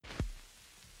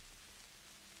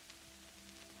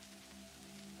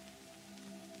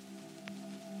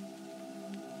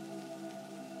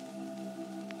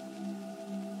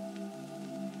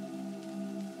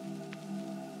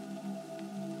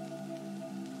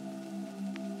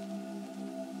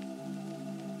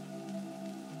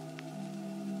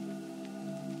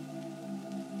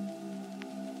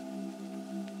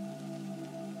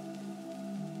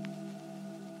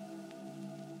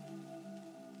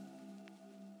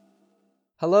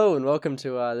Hello and welcome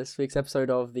to this week's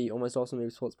episode of the Almost Awesome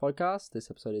Move Sports podcast.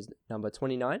 This episode is number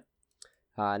 29,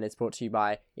 and it's brought to you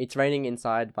by It's Raining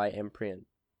Inside by Emprian.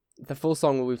 The full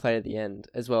song will be played at the end,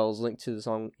 as well as a link to the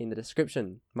song in the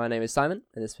description. My name is Simon,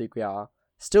 and this week we are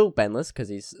still Benless, because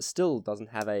he still doesn't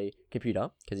have a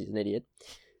computer, because he's an idiot.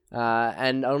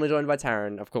 And only joined by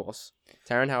Taryn, of course.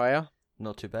 Taryn, how are you?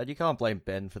 Not too bad. You can't blame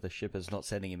Ben for the shippers not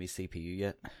sending him his CPU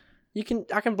yet.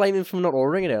 I can blame him for not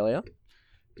ordering it earlier.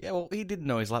 Yeah, well, he didn't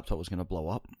know his laptop was going to blow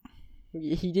up.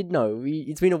 He did know.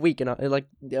 It's been a week,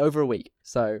 over a week,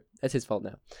 so it's his fault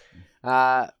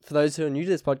now. For those who are new to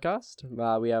this podcast,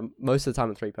 we are most of the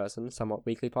time a three-person, somewhat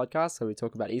weekly podcast, so we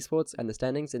talk about esports and the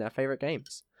standings in our favourite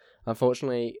games.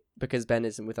 Unfortunately, because Ben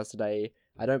isn't with us today,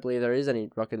 I don't believe there is any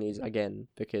Rocket News again,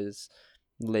 because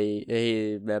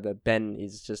Ben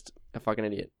is just a fucking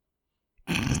idiot.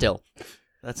 Still.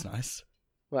 That's nice.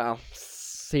 Well,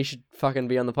 he should fucking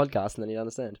be on the podcast and then he'd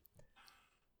understand.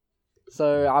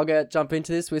 So I'll jump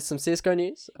into this with some CSGO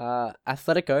news.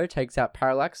 Atletico takes out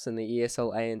Parallax in the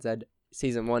ESL ANZ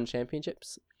Season 1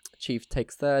 Championships. Chief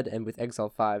takes third, and with Exile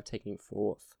 5 taking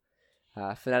fourth.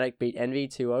 Fnatic beat Envy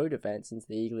 2-0 to advance into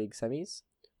the E-League semis,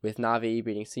 with Na'Vi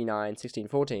beating C9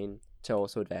 16-14 to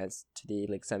also advance to the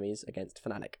E-League semis against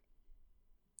Fnatic.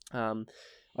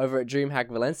 Over at DreamHack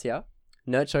Valencia,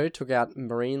 Nurcho took out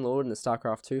Marine Lord in the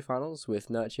StarCraft 2 finals, with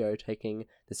Nurcho taking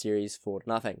the series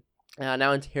 4-0.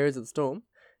 Now into Heroes of the Storm,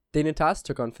 Dignitas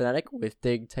took on Fnatic, with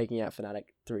Dig taking out Fnatic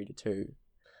 3-2.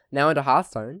 Now into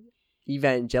Hearthstone,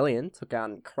 Evangelion took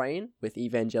out Crane, with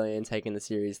Evangelion taking the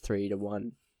series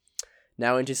 3-1.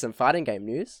 Now into some fighting game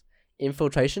news,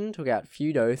 Infiltration took out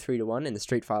Feudo 3-1 in the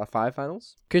Street Fighter 5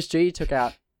 finals. Chris G took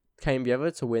out Kane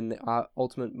Biever to win the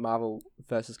Ultimate Marvel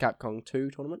vs. Capcom 2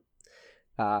 tournament.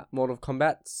 Mortal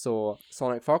Kombat saw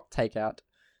Sonic Fox take out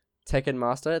Tekken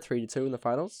Master 3-2 in the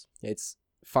finals. It's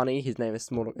funny, his name is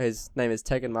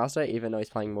Tekken Master, even though he's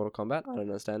playing Mortal Kombat. I don't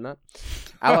understand that.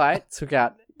 Ally took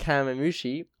out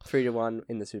Kamamushi 3-1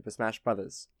 in the Super Smash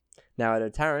Brothers. Now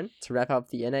to Taryn to wrap up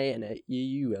the NA and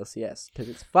EU LCS, because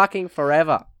it's fucking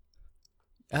forever.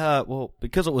 Well,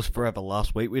 because it was forever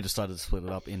last week, we decided to split it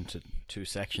up into two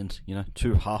sections,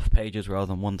 2 half pages rather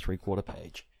than 1 3/4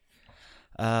 page.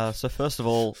 So first of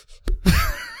all,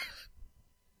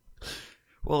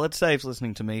 well, it saves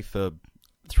listening to me for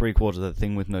 3/4 of the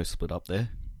thing with no split up there,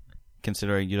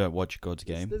 considering you don't watch God's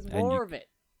Game. There's more of it.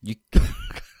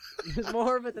 There's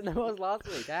more of it than there was last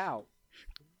week. How?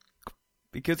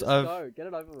 Because Go, get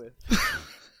it over with.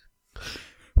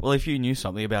 Well, if you knew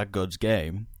something about God's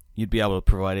Game, you'd be able to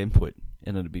provide input,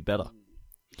 and it'd be better.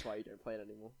 That's why you don't play it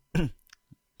anymore.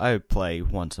 I play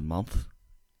once a month.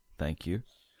 Thank you.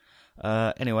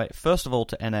 Anyway, first of all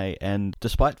to NA, and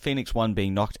despite Phoenix 1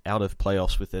 being knocked out of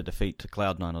playoffs with their defeat to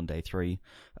Cloud9 on day 3,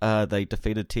 they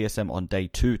defeated TSM on day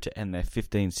 2 to end their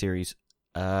 15 series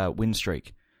win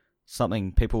streak.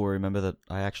 Something people will remember that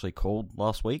I actually called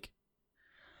last week.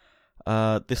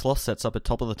 This loss sets up a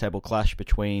top-of-the-table clash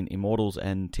between Immortals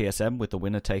and TSM, with the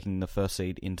winner taking the first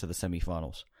seed into the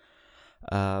semi-finals.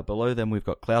 Below them we've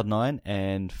got Cloud9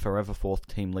 and Forever Fourth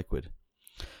Team Liquid.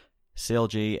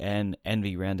 CLG and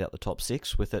Envy round out the top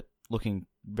 6, with it looking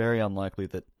very unlikely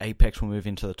that Apex will move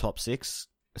into the top 6,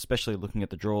 especially looking at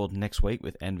the draw next week,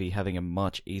 with Envy having a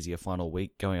much easier final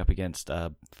week going up against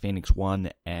Phoenix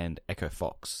 1 and Echo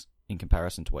Fox in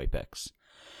comparison to Apex.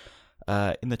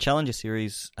 In the Challenger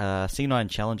Series, C9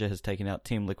 Challenger has taken out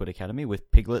Team Liquid Academy,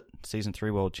 with Piglet, Season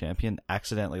 3 World Champion,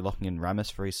 accidentally locking in Rammus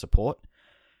for his support.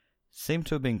 Seem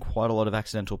to have been quite a lot of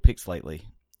accidental picks lately.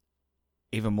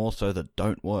 Even more so that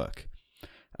don't work.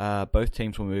 Both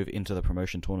teams will move into the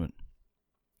promotion tournament.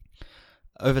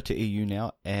 Over to EU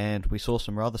now, and we saw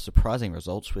some rather surprising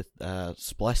results, with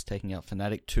Splice taking out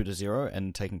Fnatic 2-0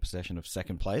 and taking possession of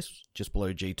second place, just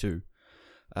below G2.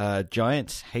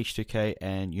 Giants, H2K,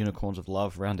 and Unicorns of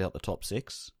Love round out the top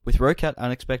 6. With Rocat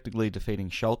unexpectedly defeating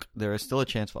Shulk, there is still a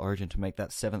chance for Origin to make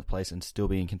that 7th place and still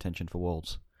be in contention for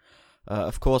Worlds.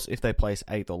 Of course, if they place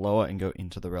 8th or lower and go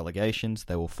into the relegations,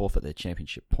 they will forfeit their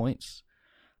championship points.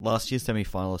 Last year's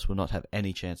semi-finalists will not have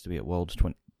any chance to be at Worlds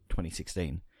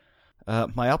 2016.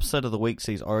 My upset of the week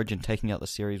sees Origin taking out the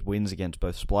series wins against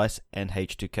both Splice and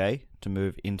H2K to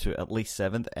move into at least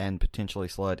 7th and potentially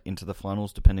slide into the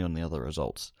finals depending on the other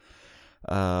results.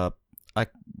 I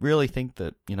really think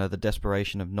that, the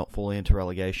desperation of not falling into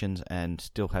relegations and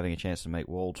still having a chance to make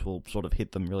Worlds will sort of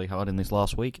hit them really hard in this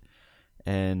last week,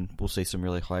 and we'll see some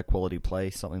really high quality play,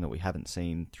 something that we haven't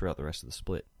seen throughout the rest of the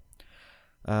split.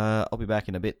 I'll be back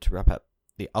in a bit to wrap up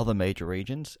the other major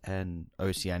regions and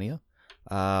Oceania.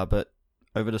 But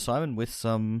over to Simon with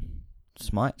some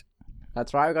Smite.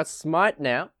 That's right, we've got Smite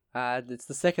now. It's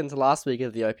the second to last week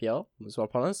of the OPL, as well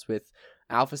upon us, with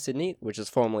Alpha Sydney, which is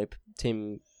formerly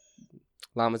Team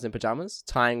Llamas in Pajamas,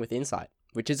 tying with Insight,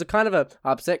 which is a kind of a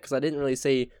upset because I didn't really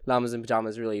see Llamas in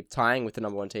Pajamas really tying with the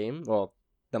number 1 team or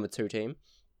number 2 team,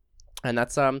 and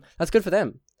that's good for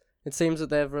them. It seems that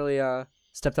they've really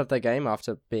stepped up their game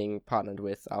after being partnered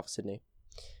with Alpha Sydney.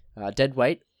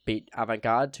 Deadweight beat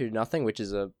Avant-Garde 2-0, which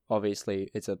is obviously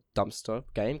it's a dumpster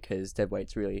game because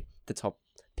Deadweight's really the top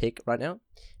pick right now.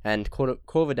 And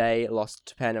Corvidae lost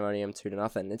to Pandemonium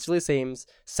 2-0. It really seems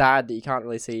sad that you can't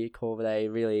really see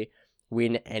Corvidae really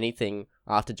win anything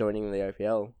after joining the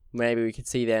OPL. Maybe we could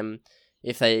see them,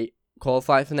 if they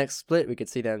qualify for the next split, we could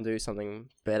see them do something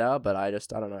better, but I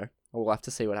don't know. We'll have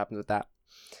to see what happens with that.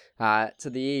 To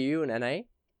the EU and NA.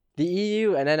 The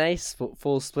EU and NA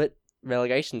full split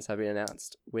relegations have been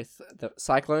announced, with the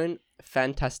Cyclone,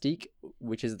 Fantastique,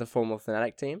 which is the former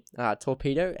Fnatic team,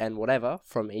 Torpedo and Whatever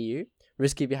from EU,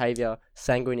 Risky Behaviour,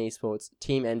 Sanguine Esports,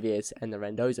 Team Envious, and the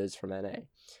Randozos from NA.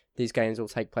 These games will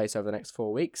take place over the next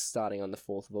 4 weeks, starting on the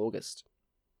 4th of August.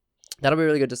 That'll be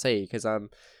really good to see, because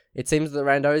it seems that the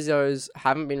Randozos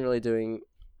haven't been really doing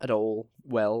at all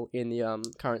well in the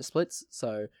current splits,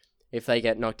 so if they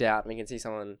get knocked out, we can see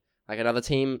someone like another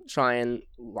team try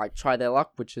their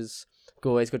luck, which is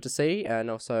always good to see.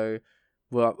 And also,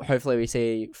 well, hopefully we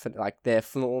see their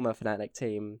former Fnatic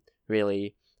team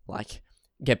really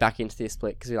get back into the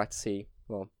split, because we like to see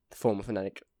the former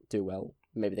Fnatic do well.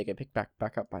 Maybe they get picked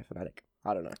back up by Fnatic.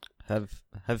 I don't know.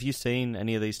 Have you seen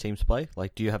any of these teams play?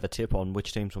 Do you have a tip on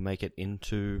which teams will make it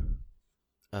into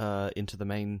the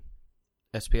main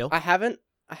SPL?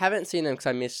 I haven't seen them because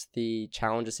I missed the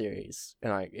Challenger series,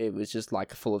 and it was just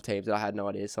full of teams that I had no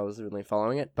idea, so I wasn't really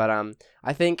following it. But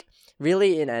I think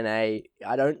really in NA,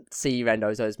 I don't see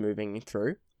Randozos moving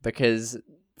through, because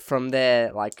from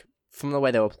the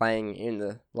way they were playing in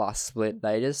the last split,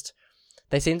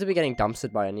 they seem to be getting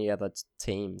dumpstered by any other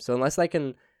team. So unless they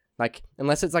can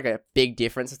unless it's a big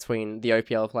difference between the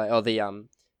OPL player or the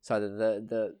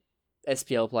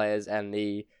SPL players and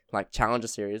the Challenger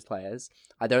Series players,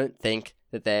 I don't think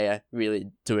that they're really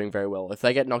doing very well. If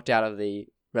they get knocked out of the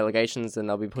relegations, then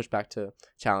they'll be pushed back to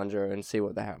Challenger and see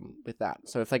what they have with that.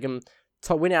 So if they can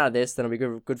win out of this, then it'll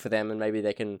be good for them, and maybe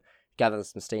they can gather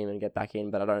some steam and get back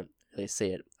in, but I don't really see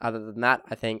it. Other than that,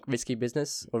 I think Risky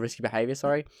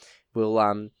Behaviour,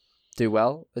 will do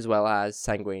well as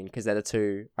Sanguine, because they're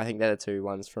the two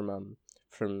ones from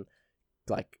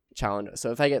Challenger.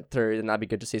 So if they get through, then that'd be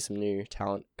good to see some new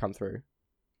talent come through.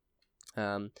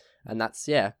 And that's,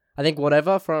 yeah. I think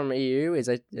Whatever from EU is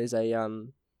a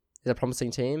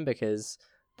promising team, because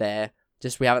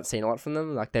we haven't seen a lot from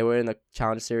them. They were in the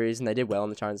Challenger Series and they did well in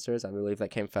the Challenger Series. I believe they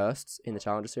came first in the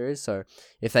Challenger Series. So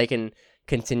if they can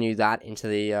continue that into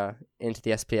the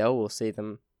SPL, we'll see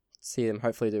them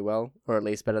hopefully do well, or at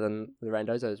least better than the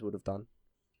Randozos would have done.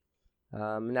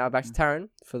 Now back to Taryn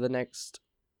for the next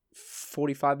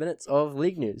 45 minutes of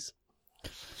league news.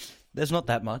 There's not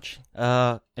that much.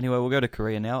 Anyway, we'll go to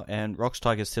Korea now, and ROX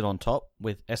Tigers sit on top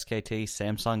with SKT,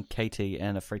 Samsung, KT,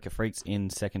 and Afrika Freaks in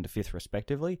 2nd to 5th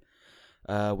respectively,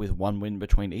 with 1 win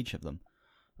between each of them.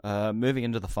 Moving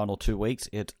into the final 2 weeks,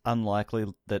 it's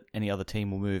unlikely that any other team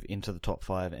will move into the top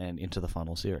 5 and into the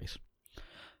final series.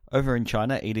 Over in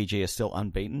China, EDG is still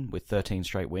unbeaten with 13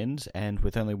 straight wins, and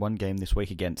with only 1 game this week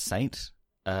against Saints,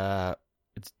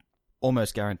 it's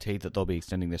almost guaranteed that they'll be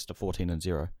extending this to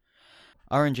 14-0.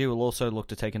 RNG will also look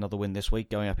to take another win this week,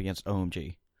 going up against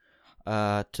OMG.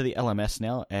 To the LMS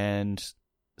now, and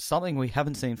something we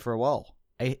haven't seen for a while.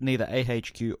 Neither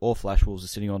AHQ or Flash Wolves are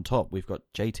sitting on top. We've got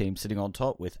J-Team sitting on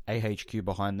top with AHQ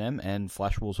behind them, and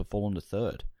Flash Wolves have fallen to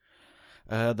 3rd.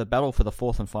 The battle for the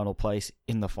 4th and final place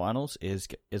in the finals is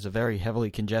a very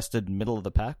heavily congested middle of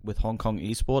the pack, with Hong Kong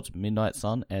Esports, Midnight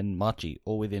Sun, and Machi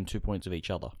all within 2 points of each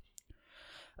other.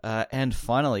 And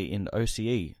finally, in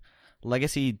OCE,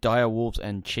 Legacy, Dire Wolves,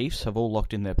 and Chiefs have all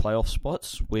locked in their playoff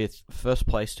spots, with first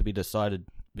place to be decided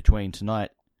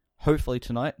hopefully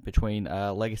tonight, between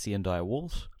Legacy and Dire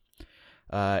Wolves.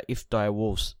 If Dire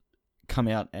Wolves come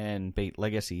out and beat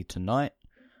Legacy tonight,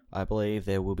 I believe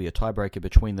there will be a tiebreaker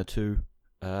between the two,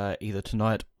 either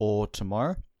tonight or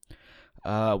tomorrow,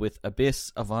 with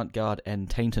Abyss, Avant-Garde, and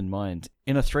Tainted Minds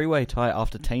in a 3-way tie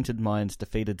after Tainted Minds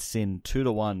defeated Sin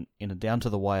 2-1 in a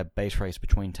down-to-the-wire base race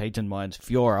between Tainted Minds,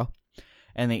 Fiora,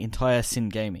 and the entire Sin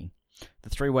Gaming. The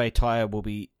 3-way tie will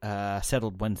be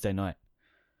settled Wednesday night.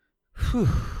 Whew.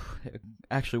 It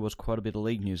actually was quite a bit of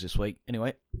league news this week.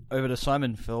 Anyway, over to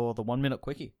Simon for the 1 minute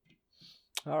quickie.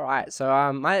 Alright,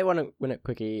 so my 1 minute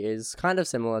quickie is kind of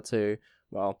similar to,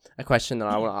 a question that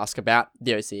I want to ask about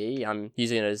the OCE. I'm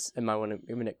using it as my 1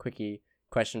 minute quickie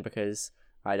question because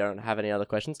I don't have any other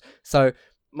questions. So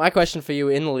my question for you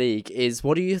in the league is,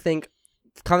 what do you think,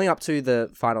 coming up to the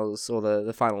finals, or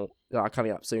the final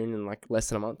coming up soon in like less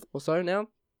than a month or so now,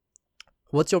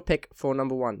 what's your pick for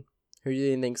number one? Who do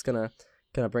you think's gonna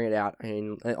bring it out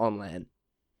on LAN?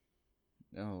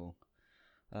 Oh.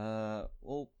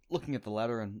 Well, looking at the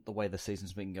ladder and the way the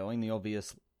season's been going, the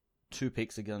obvious two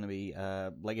picks are going to be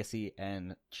Legacy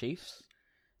and Chiefs.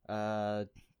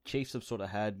 Chiefs have sort of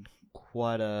had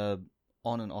quite a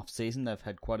on and off season. They've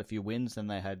had quite a few wins, and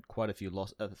they had quite a few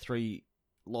 3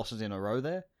 losses in a row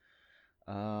there.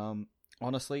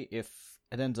 Honestly, if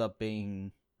it ends up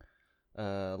being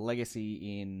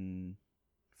Legacy in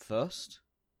first,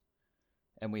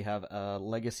 and we have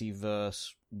Legacy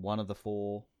versus one of the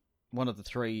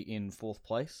 3 in fourth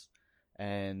place,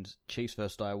 and Chiefs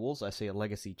versus Direwolves, I see a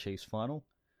Legacy Chiefs final,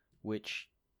 which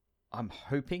I'm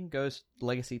hoping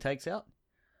Legacy takes out.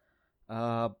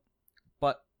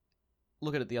 But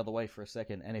look at it the other way for a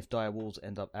second, and if Direwolves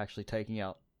end up actually taking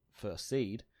out first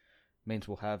seed, means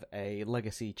we'll have a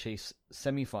Legacy Chiefs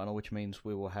semi-final, which means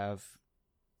we will have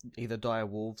either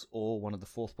Direwolves or one of the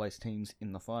fourth place teams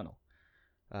in the final.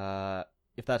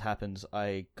 If that happens,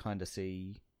 I kind of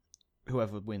see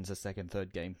whoever wins the second,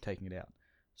 third game taking it out.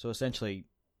 So essentially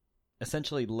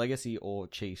Legacy or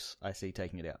Chiefs, I see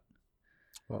taking it out.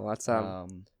 Well, that's a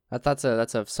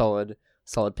solid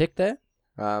pick there.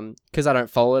 Because I don't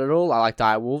follow it at all, I like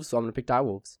Direwolves, so I'm gonna pick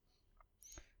Direwolves.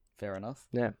 Fair enough.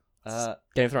 Yeah.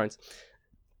 Game of Thrones.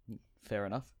 Fair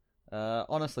enough.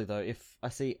 Honestly, though, if I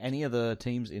see any of the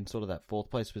teams in sort of that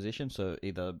fourth place position, so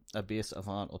either Abyss,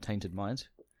 Avant, or Tainted Minds,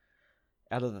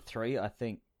 out of the 3, I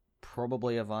think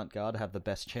probably Avant-Garde have the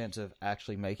best chance of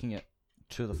actually making it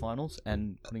to the finals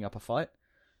and putting up a fight.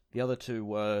 The other 2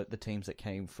 were the teams that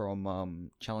came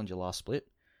from Challenger last split.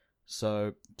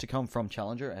 So to come from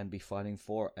Challenger and be fighting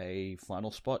for a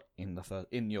final spot in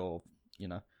your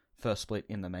first split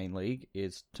in the main league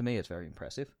is, to me, it's very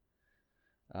impressive.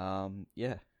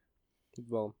 Yeah.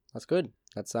 Well, that's good.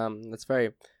 That's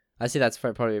very. I see that's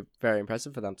probably very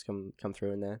impressive for them to come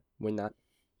through and there win that.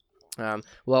 Well,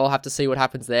 we'll have to see what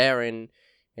happens there in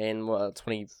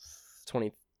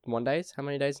 21 days. How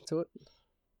many days into it?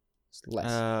 It's less.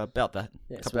 About that.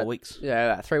 Yeah, a couple of weeks.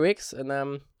 Yeah, about 3 weeks, and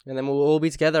then we'll all be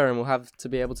together, and we'll have to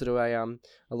be able to do a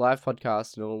live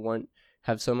podcast, and we won't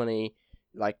have so many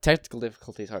like technical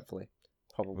difficulties. Hopefully,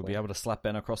 probably we'll be able to slap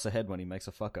Ben across the head when he makes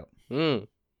a fuck up.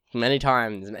 Many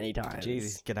times. Jeez,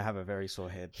 he's gonna have a very sore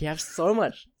head. He has so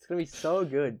much. It's gonna be so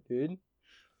good, dude.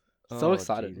 So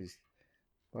excited. Jesus.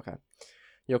 Okay.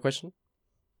 Your question?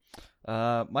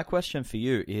 My question for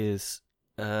you is,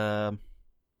 okay.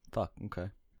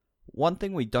 One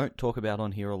thing we don't talk about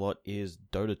on here a lot is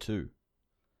Dota 2.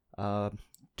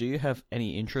 Do you have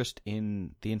any interest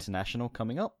in the international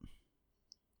coming up?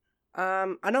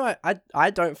 I know I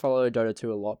don't follow Dota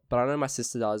 2 a lot, but I know my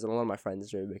sister does, and a lot of my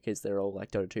friends do, because they're all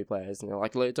like Dota 2 players, and they're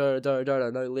like,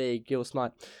 Dota, no league, you're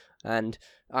smart. And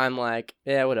I'm like,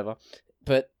 yeah, whatever.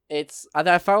 But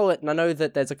I follow it, and I know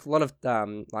that there's a lot of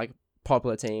like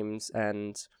popular teams,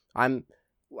 and I'm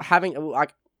having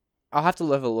like, I'll have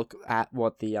to have a look at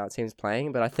what the team's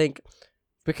playing, but I think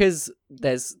because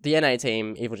there's the NA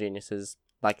team, Evil Geniuses,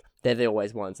 like they're the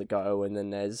always ones that go, and then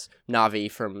there's Na'Vi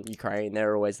from Ukraine,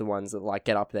 they're always the ones that like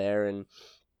get up there, and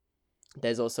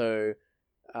there's also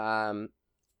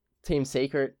Team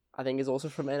Secret, I think, is also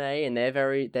from NA, and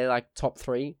they're like top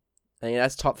 3. I think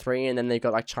that's top 3, and then they've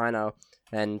got like China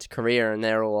and Korea, and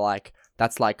they're all like,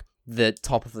 that's like the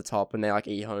top of the top, and they're like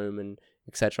eHome and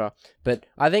etc. But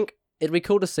I think it'd be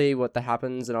cool to see what that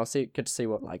happens, and get to see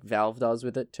what like Valve does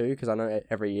with it too, because I know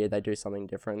every year they do something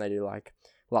different. They do like,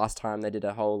 last time they did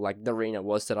a whole like, the arena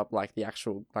was set up like the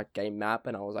actual like game map,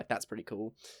 and I was like, that's pretty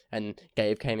cool. And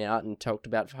Gabe came out and talked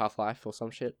about Half-Life or some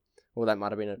shit, or that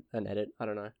might have been an edit, I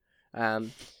don't know.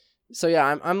 So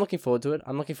yeah, I'm looking forward to it.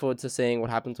 I'm looking forward to seeing what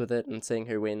happens with it, and seeing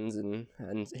who wins, and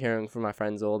hearing from my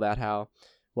friends all about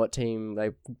what team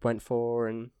they went for,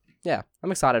 and yeah,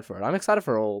 I'm excited for it. I'm excited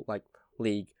for all like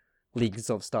leagues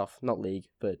of stuff, not league,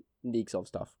 but leagues of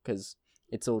stuff, because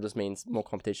it all just means more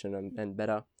competition and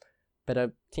better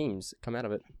teams come out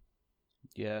of it.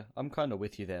 Yeah, I'm kind of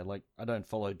with you there. Like, I don't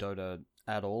follow Dota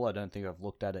at all. I don't think I've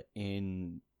looked at it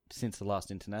since the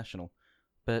last international.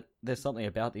 But there's something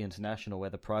about the international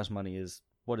where the prize money is,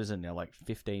 what is it now, like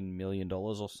 $15 million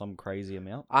or some crazy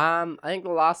amount? I think the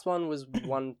last one was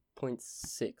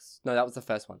 1.6. No, that was the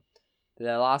first one.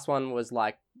 The last one was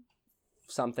like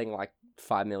something like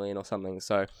 5 million or something.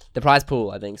 So the prize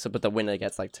pool, I think. So, but the winner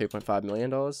gets like $2.5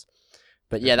 million.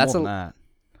 But yeah, that's more than that.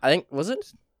 I think, was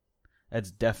it?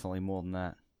 It's definitely more than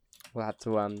that. We'll have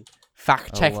to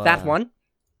fact check that one.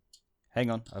 Hang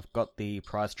on, I've got the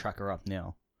prize tracker up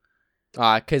now.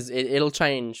 Because it'll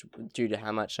change due to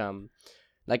how much how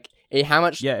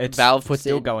much It's Valve puts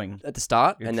still in going at the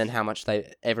start, and then how much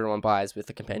everyone buys with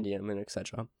the compendium and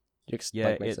etc. It's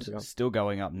still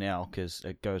going up now because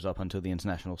it goes up until the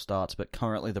international starts. But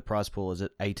currently, the prize pool is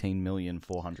at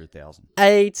 $18,400,000.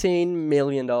 $18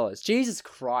 million. Jesus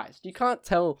Christ! You can't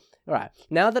tell. All right,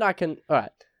 now that I can. All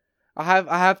right, I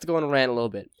have to go on a rant a little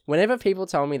bit. Whenever people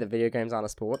tell me that video games aren't a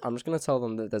sport, I'm just gonna tell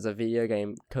them that there's a video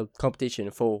game competition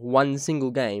for one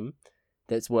single game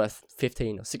that's worth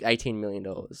 $15 or $18 million.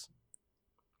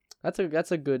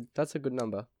 That's a good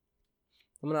number.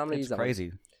 I'm gonna use that.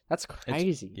 Crazy. That's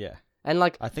crazy. Yeah. And I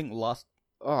think last.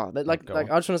 Oh, I just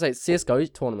want to say CS:GO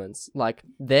tournaments,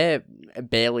 they're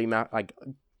barely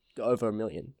over $1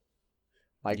 million.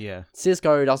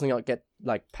 CS:GO doesn't get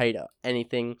paid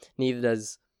anything. Neither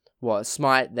does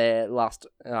Smite. Their last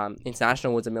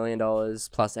international was $1 million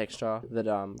plus extra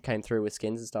that came through with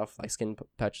skins and stuff, like skin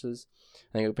purchases.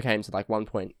 I think it became to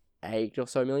 $1.8 or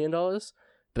so million.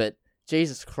 But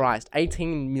Jesus Christ,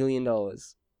 $18 million.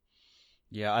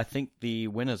 Yeah, I think the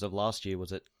winners of last year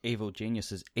was at Evil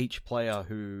Geniuses. Each player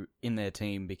who in their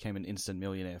team became an instant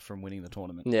millionaire from winning the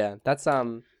tournament. Yeah, that's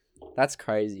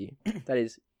crazy. That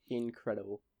is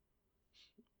incredible.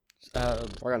 I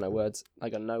got no words. I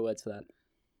got no words for that.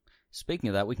 Speaking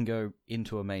of that, we can go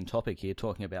into a main topic here,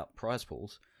 talking about prize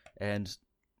pools. And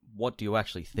what do you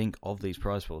actually think of these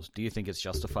prize pools? Do you think it's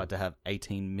justified to have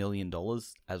 $18 million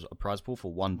as a prize pool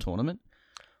for one tournament?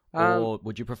 Or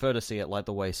would you prefer to see it like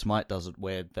the way Smite does it,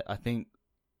 where I think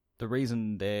the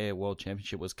reason their World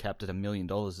Championship was capped at $1 million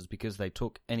is because they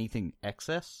took anything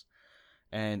excess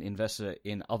and invested it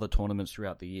in other tournaments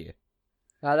throughout the year.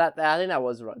 I think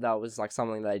that was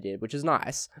something they did, which is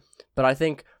nice. But I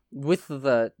think with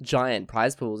the giant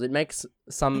prize pools, it makes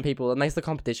the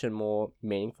competition more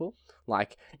meaningful.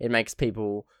 It makes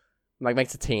people,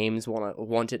 makes the teams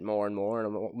want it more and more,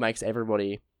 and it makes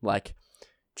everybody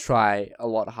try a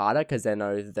lot harder because they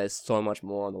know that there's so much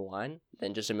more on the line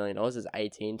than just $1 million. There's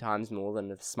 18 times more than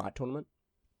a Smite tournament.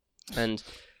 And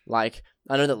I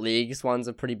know that Leagues ones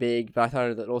are pretty big, but I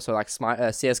know that also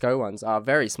Smite CS:GO ones are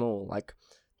very small.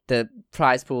 The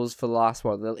prize pools for the last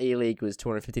one, the E-League was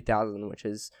 250,000, which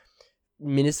is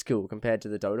minuscule compared to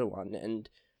the Dota one. And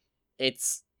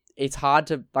it's hard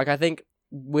to I think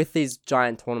with these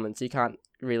giant tournaments, you can't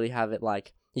really have it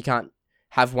you can't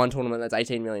have one tournament that's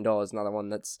 $18 million, another one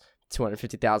that's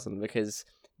 250,000, because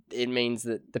it means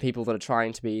that the people that are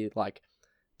trying to be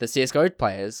the CS:GO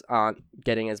players aren't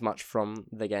getting as much from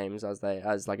the games as a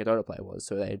Dota player was.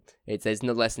 So there's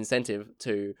no less incentive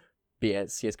to be a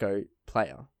CS:GO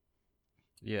player.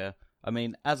 Yeah, I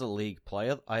mean, as a League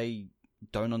player, I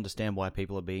don't understand why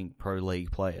people are being pro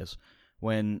League players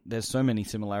when there's so many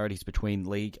similarities between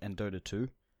League and Dota 2.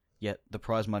 Yet the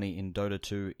prize money in Dota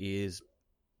 2 is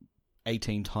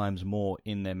 18 times more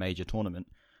in their major tournament.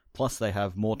 Plus, they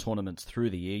have more tournaments through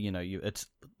the year. It's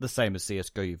the same as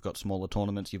CS:GO. You've got smaller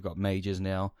tournaments. You've got majors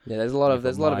now. Yeah, there's a lot of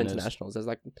internationals. There's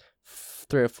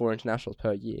 3 or 4 internationals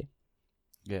per year.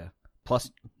 Yeah.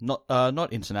 Plus, not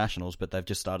internationals, but they've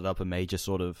just started up a major,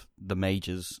 sort of the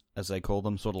majors as they call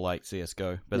them, sort of like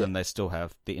CS:GO. But then they still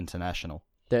have the international.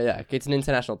 It's an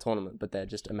international tournament, but they're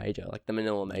just a major, like the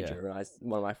Manila Major. Yeah.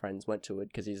 One of my friends went to it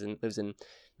because lives in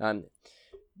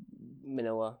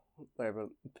Manila, wherever.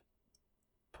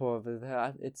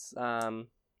 It's I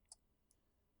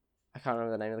can't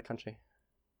remember the name of the country.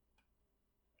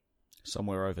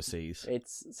 Somewhere overseas.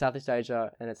 It's Southeast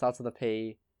Asia, and it starts with a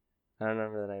P. I don't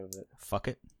remember the name of it. Fuck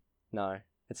it. No,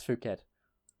 it's Phuket.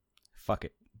 Fuck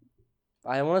it.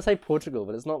 I want to say Portugal,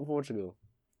 but it's not Portugal.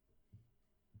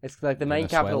 It's the main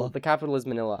capital. The capital is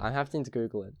Manila. I'm having to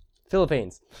Google it.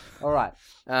 Philippines. All right.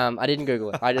 I didn't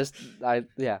Google it.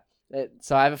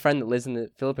 So I have a friend that lives in the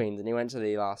Philippines, and he went to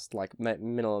the last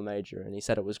Manila Major, and he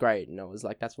said it was great, and I was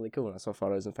like, that's really cool. And I saw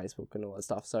photos on Facebook and all that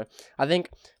stuff. So I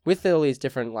think with all these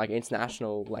different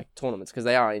international tournaments, because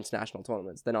they are international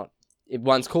tournaments, they're not.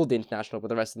 One's called the international, but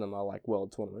the rest of them are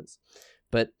world tournaments.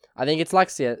 But I think it's like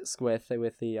CS with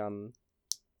heaps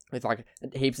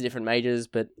of different majors,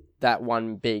 but that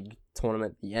one big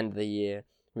tournament at the end of the year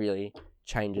really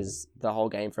changes the whole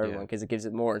game for everyone because it gives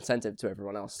it more incentive to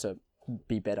everyone else to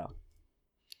be better.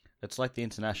 It's like the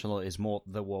international is more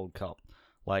the World Cup.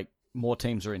 More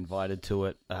teams are invited to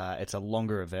it. It's a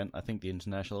longer event. I think the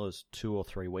international is 2 or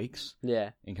 3 weeks.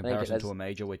 Yeah. In comparison to a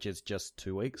major, which is just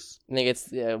 2 weeks. I think it's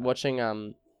watching.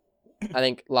 I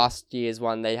think last year's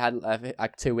one they had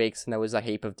 2 weeks, and there was a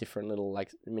heap of different little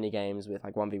mini games with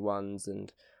 1v1s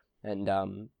and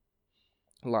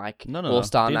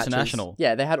all-star matches. International.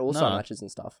 Yeah, they had all-star matches and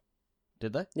stuff.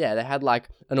 Did they? Yeah, they had like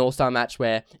an all-star match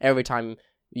where every time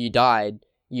you died,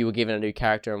 you were given a new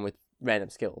character and with random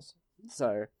skills.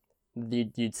 So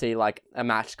you'd see like a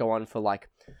match go on for like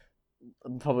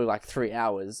probably like 3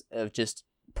 hours of just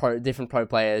different pro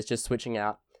players just switching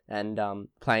out and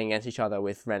playing against each other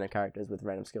with random characters with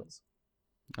random skills.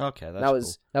 Okay, That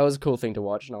was a cool thing to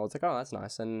watch, and I was like, oh, that's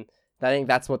nice. And I think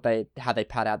that's how they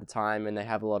pad out the time, and they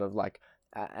have a lot of like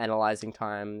analyzing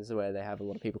times where they have a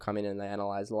lot of people come in and they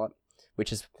analyze a lot,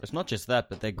 which is It's not just that,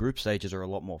 but their group stages are a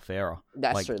lot more fairer.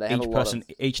 that's like, true. They have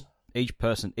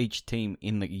each team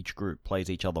in each group plays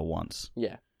each other once.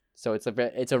 Yeah, so it's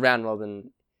a round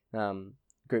robin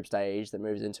group stage that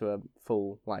moves into a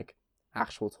full like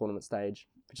actual tournament stage,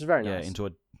 which is very nice. Yeah,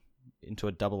 into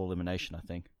a double elimination, I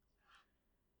think.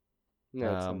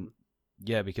 Yeah,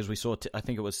 Yeah, because we saw, I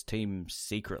think it was Team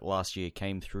Secret last year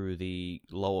came through the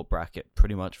lower bracket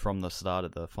pretty much from the start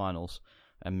of the finals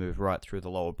and moved right through the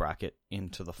lower bracket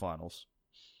into the finals.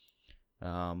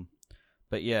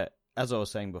 But yeah, as I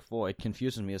was saying before, it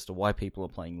confuses me as to why people are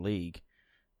playing League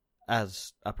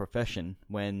as a profession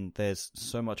when there's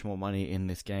so much more money in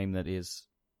this game that is,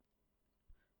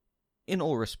 in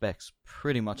all respects,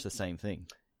 pretty much the same thing.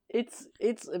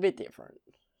 it's a bit different.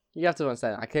 You have to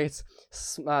understand. Like it's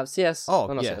CS. Oh,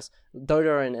 well, not yeah. CS.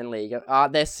 Dota and League.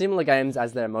 They're similar games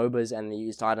as their MOBAs and the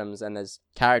used items and there's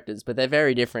characters, but they're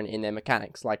very different in their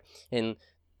mechanics. Like in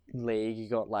League, you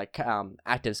got like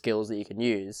active skills that you can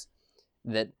use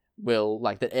that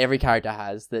that every character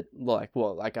has that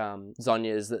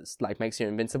Zonya's that's like makes you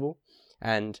invincible,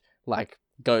 and like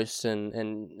Ghost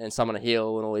and Summon a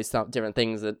Heal and all these different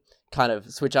things that kind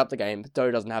of switch up the game. But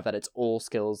Dota doesn't have that. It's all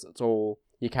skills. It's all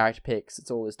your character picks. It's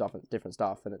all this different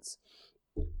stuff, and it's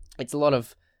a lot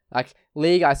of like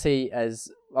League. I see as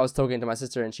I was talking to my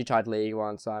sister, and she tried League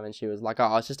one time, and she was like,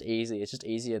 "Oh, it's just easy. It's just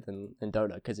easier than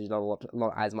Dota because there's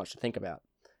not as much to think about."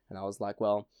 And I was like,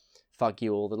 "Well, fuck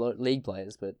you, all the League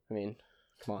players, but I mean,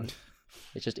 come on,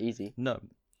 it's just easy." No,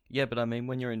 yeah, but I mean,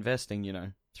 when you're investing,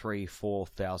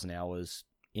 3,000-4,000 hours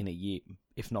in a year,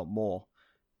 if not more,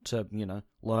 to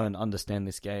learn, understand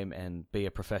this game, and be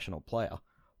a professional player.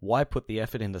 Why put the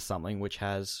effort into something which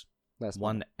has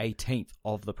 1/18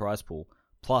 of the prize pool?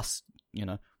 Plus,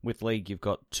 with League, you've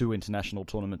got 2 international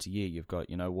tournaments a year. You've got,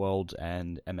 Worlds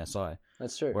and MSI.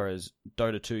 That's true. Whereas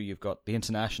Dota 2, you've got the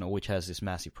international, which has this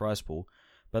massive prize pool.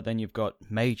 But then you've got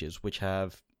majors, which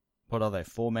have, what are they,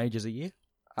 4 majors a year?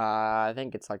 I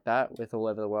think it's like that with all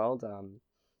over the world.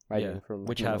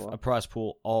 Which have a prize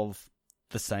pool of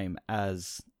the same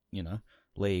as,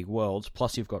 League, Worlds,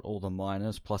 plus you've got all the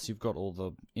minors, plus you've got all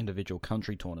the individual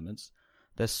country tournaments.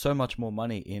 There's so much more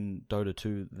money in Dota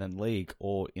 2 than League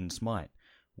or in Smite,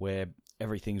 where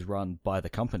everything's run by the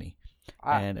company.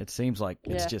 And it seems like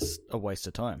it's just a waste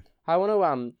of time. I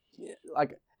want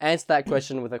to answer that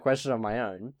question with a question of my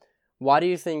own. Why do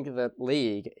you think that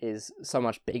League is so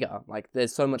much bigger? Like,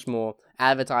 there's so much more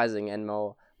advertising and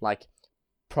more like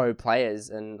pro players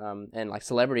and like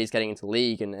celebrities getting into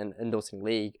League and endorsing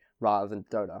League rather than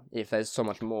Dota, if there's so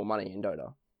much more money in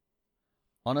Dota.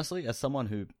 Honestly, as someone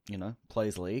who,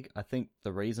 plays League, I think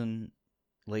the reason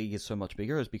League is so much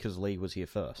bigger is because League was here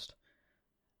first.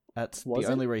 That's the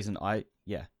only reason I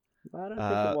don't think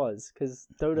it was, because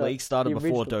Dota... League started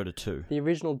before Dota 2. The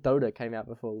original Dota came out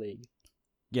before League.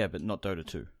 Yeah, but not Dota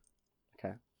 2.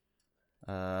 Okay.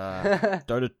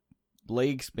 Dota...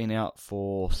 League's been out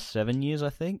for 7 years,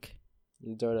 I think.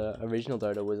 Original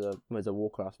Dota was a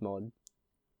Warcraft mod.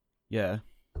 Yeah.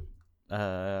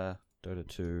 Dota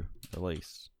 2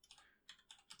 release.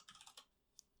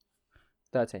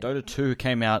 13. Dota 2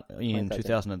 came out in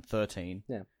 2013.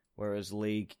 Yeah. Whereas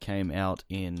League came out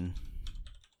in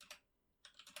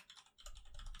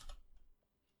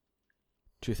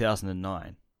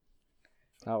 2009.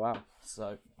 Oh, wow.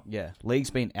 So, yeah. League's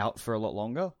been out for a lot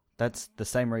longer. That's the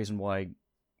same reason why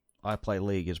I play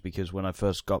League, is because when I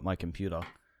first got my computer,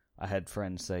 I had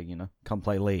friends say, come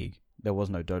play League. There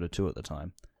was no Dota 2 at the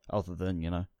time, other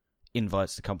than,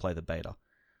 invites to come play the beta.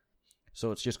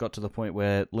 So it's just got to the point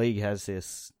where League has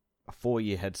this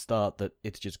 4-year head start that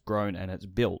it's just grown and it's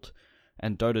built.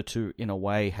 And Dota 2, in a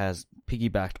way, has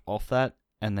piggybacked off that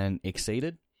and then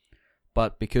exceeded.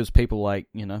 But because people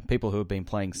people who have been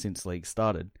playing since League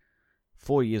started,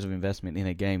 4 years of investment in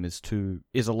a game is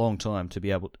a long time to be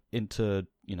able to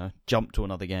jump to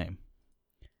another game.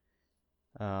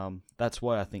 That's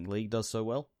why I think League does so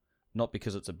well. Not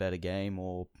because it's a better game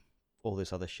or all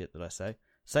this other shit that I say.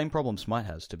 Same problem Smite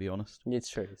has, to be honest. It's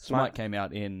true. Smite came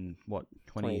out in,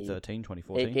 2013,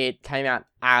 2014? It came out,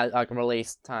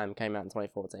 release time came out in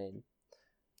 2014.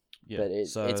 Yeah, but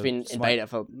it's been in beta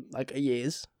for,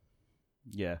 years.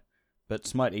 Yeah. But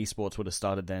Smite Esports would have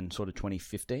started then, sort of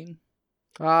 2015.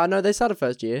 No, they started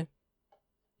first year,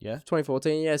 Yeah,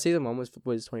 2014. Yeah, season 1 was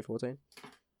 2014.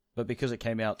 but because it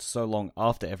came out so long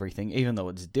after everything, even though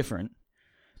it's different,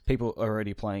 people are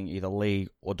already playing either League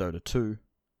or Dota 2.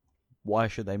 Why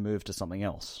should they move to something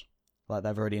else? Like,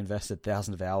 they've already invested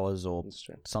thousands of hours or That's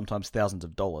true. sometimes thousands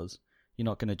of dollars. You're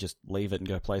not going to just leave it and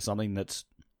go play something that's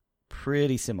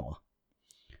pretty similar.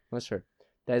 That's true.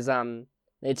 There's I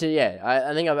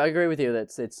think I agree with you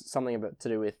that it's something about to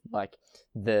do with like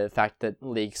the fact that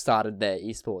League started their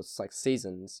esports like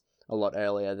seasons a lot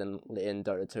earlier than in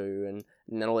Dota 2, and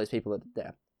then all these people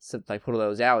that they put all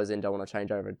those hours in don't want to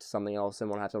change over to something else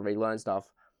and want to have to relearn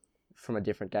stuff from a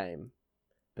different game.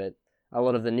 But a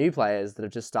lot of the new players that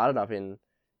have just started up in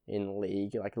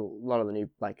League, like a lot of the new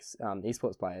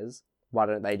esports players, why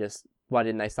didn't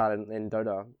they start in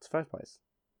Dota in the first place?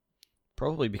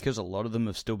 Probably because a lot of them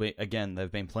have still been, again,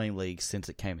 they've been playing League since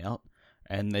it came out,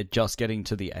 and they're just getting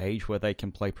to the age where they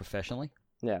can play professionally.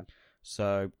 Yeah.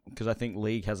 So, because I think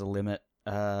League has a limit.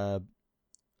 I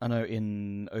know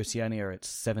in Oceania it's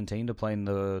 17 to play in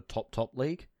the top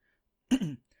league.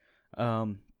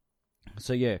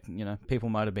 So yeah, people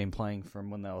might have been playing from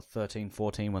when they were 13,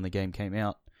 14 when the game came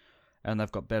out, and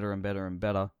they've got better and better and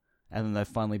better, and then they've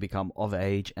finally become of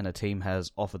age, and a team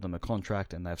has offered them a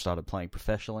contract, and they've started playing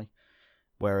professionally.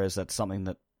 Whereas that's something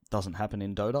that doesn't happen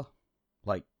in Dota.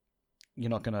 Like,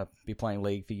 you're not going to be playing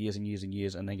League for years and years and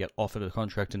years and then get offered a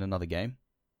contract in another game.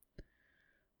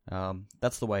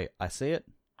 That's the way I see it.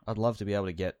 I'd love to be able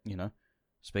to get,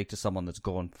 speak to someone that's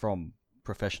gone from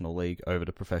professional League over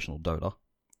to professional Dota.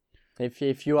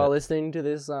 If you are listening to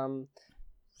this,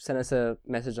 send us a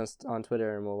message on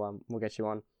Twitter and we'll get you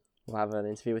on. We'll have an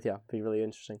interview with you. It'll be really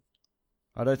interesting.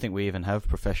 I don't think we even have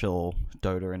professional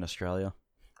Dota in Australia.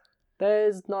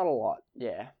 There's not a lot,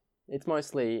 yeah. It's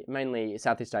mainly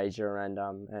Southeast Asia and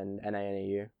NA and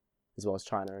EU, as well as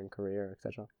China and Korea,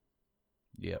 etc.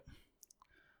 Yep.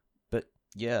 But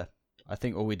yeah, I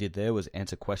think all we did there was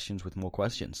answer questions with more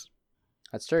questions.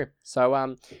 That's true.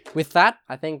 So with that,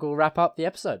 I think we'll wrap up the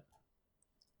episode.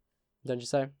 Don't you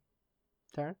say,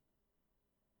 Taryn?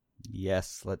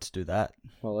 Yes, let's do that.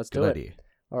 Well, let's Good do idea. it.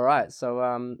 All right.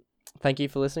 So thank you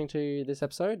for listening to this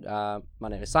episode. My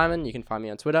name is Simon. You can find me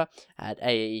on Twitter at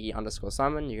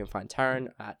AAE_Simon. You can find Taryn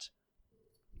at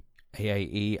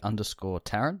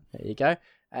AAE_Taryn. There you go.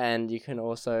 And you can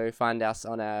also find us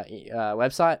on our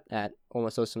website at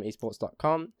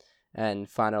almostawesomeesports.com and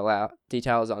find all our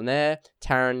details on there.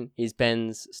 Taryn, is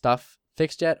Ben's stuff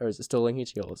fixed yet, or is it still linking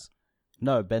to yours?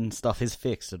 No, Ben's stuff is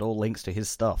fixed. It all links to his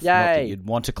stuff. Yay! Not that you'd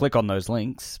want to click on those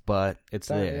links, but it's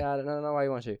there. Yeah, I don't know why you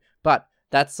want to. But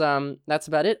that's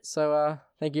about it. So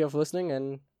thank you all for listening,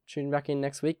 and tune back in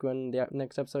next week when the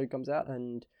next episode comes out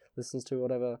and listens to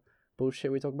whatever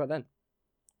bullshit we talk about then.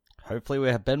 Hopefully we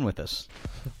have Ben with us.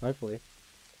 Hopefully.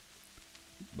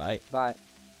 Bye. Bye.